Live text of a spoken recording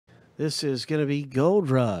This is going to be Gold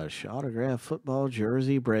Rush, autograph football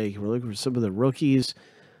jersey break. We're looking for some of the rookies,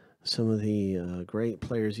 some of the great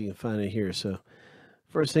players you can find in here. So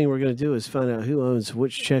first thing we're going to do is find out who owns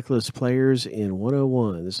which checklist players in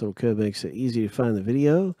 101. This little code makes it easy to find the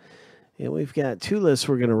video. And we've got two lists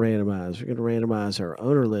we're going to randomize. We're going to randomize our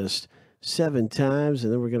owner list 7 times,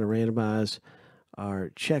 and then we're going to randomize our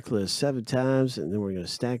checklist 7 times, and then we're going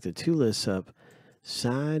to stack the two lists up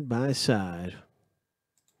side by side.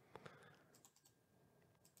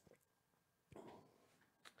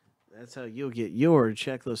 That's how you'll get your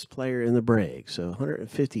checklist player in the break. So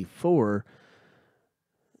 154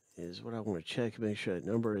 is what I want to check, make sure that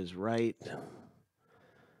number is right.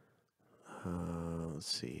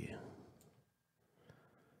 Let's see.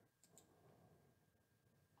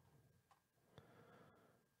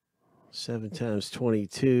 Seven times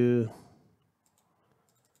 22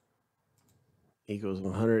 equals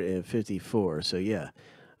 154. So yeah,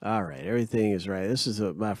 all right, everything is right. This is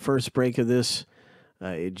my first break of this.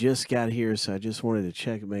 It just got here, so I just wanted to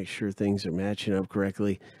check and make sure things are matching up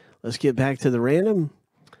correctly. Let's get back to the random.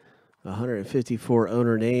 154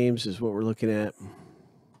 owner names is what we're looking at.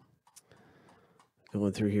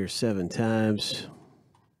 Going through here 7 times.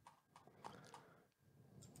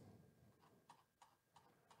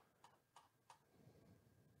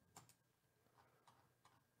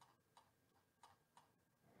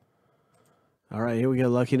 All right, here we go.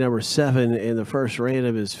 Lucky number 7, and the first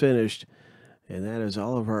random is finished. And that is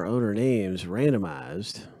all of our owner names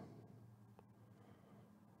randomized.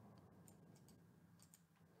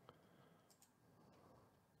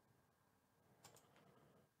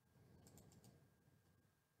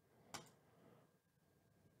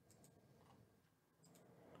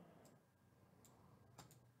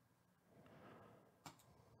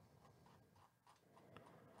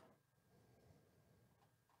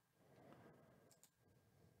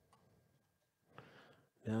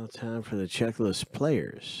 Now time for the checklist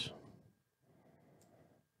players.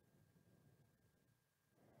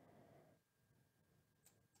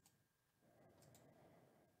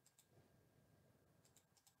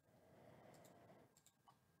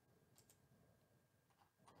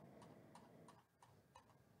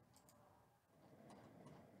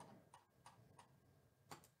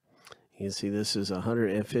 You can see this is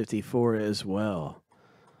 154 as well.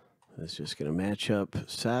 It's just going to match up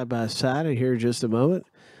side by side here in just a moment.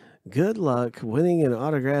 Good luck winning an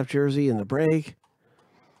autographed jersey in the break.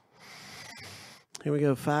 Here we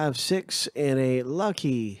go, 5, 6, and a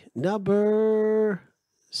lucky number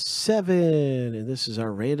 7. And this is our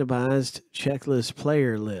randomized checklist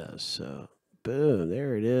player list. So, boom,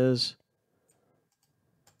 there it is.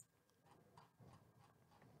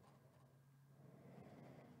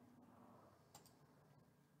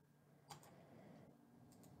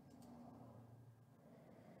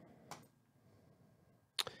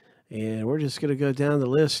 And we're just going to go down the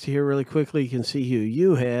list here really quickly. You can see who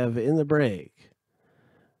you have in the break.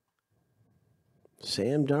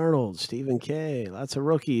 Sam Darnold, Stephen K. Lots of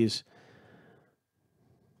rookies.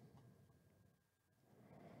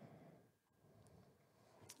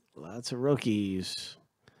 Lots of rookies.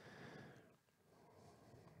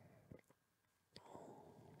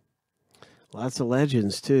 Lots of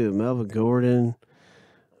legends, too. Melvin Gordon.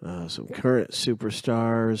 Some current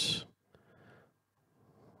superstars.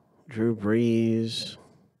 Drew Brees.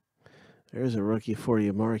 There's a rookie for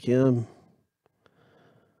you, Mark M.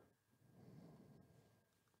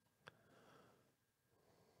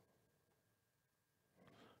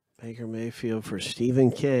 Baker Mayfield for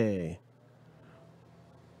Stephen K.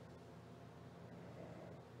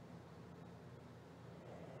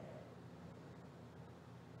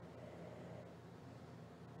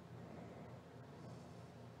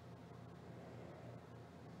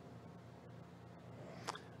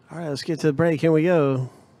 All right, let's get to the break. Here we go.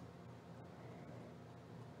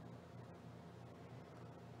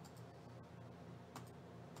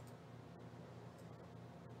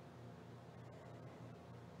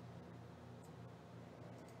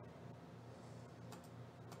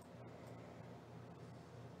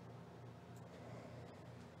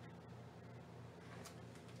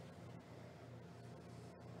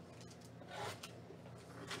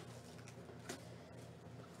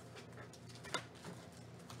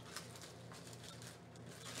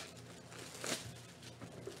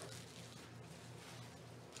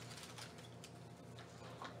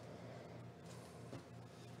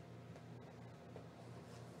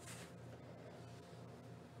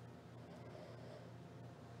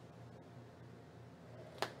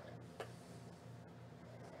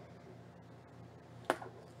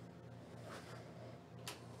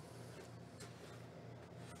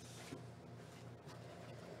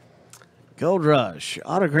 Gold Rush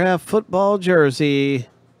autograph football jersey.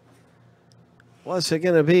 What's it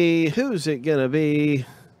going to be? Who's it going to be?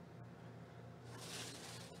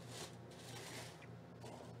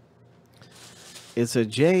 It's a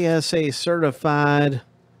JSA certified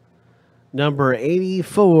number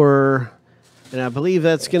 84. And I believe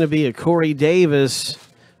that's going to be a Corey Davis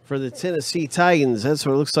for the Tennessee Titans. That's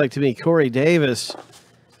what it looks like to me. Corey Davis.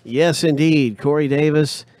 Yes, indeed. Corey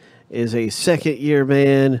Davis is a second-year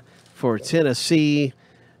man for Tennessee.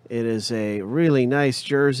 It is a really nice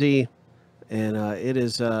jersey, and it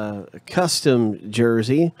is a custom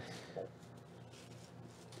jersey.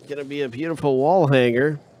 Going to be a beautiful wall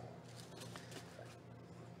hanger.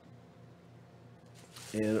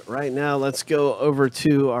 And right now, let's go over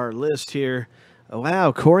to our list here. Oh,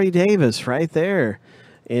 wow, Corey Davis right there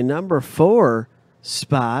in number 4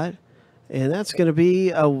 spot. And that's going to be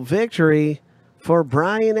a victory for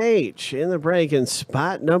Brian H. in the break. In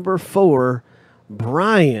spot number 4,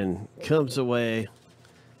 Brian comes away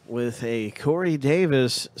with a Corey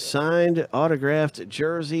Davis signed autographed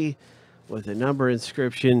jersey with a number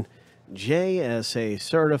inscription, JSA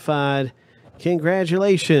certified.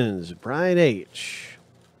 Congratulations, Brian H.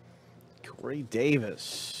 Corey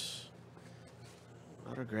Davis,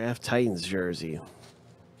 autographed Titans jersey.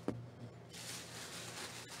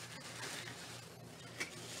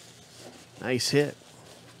 Nice hit.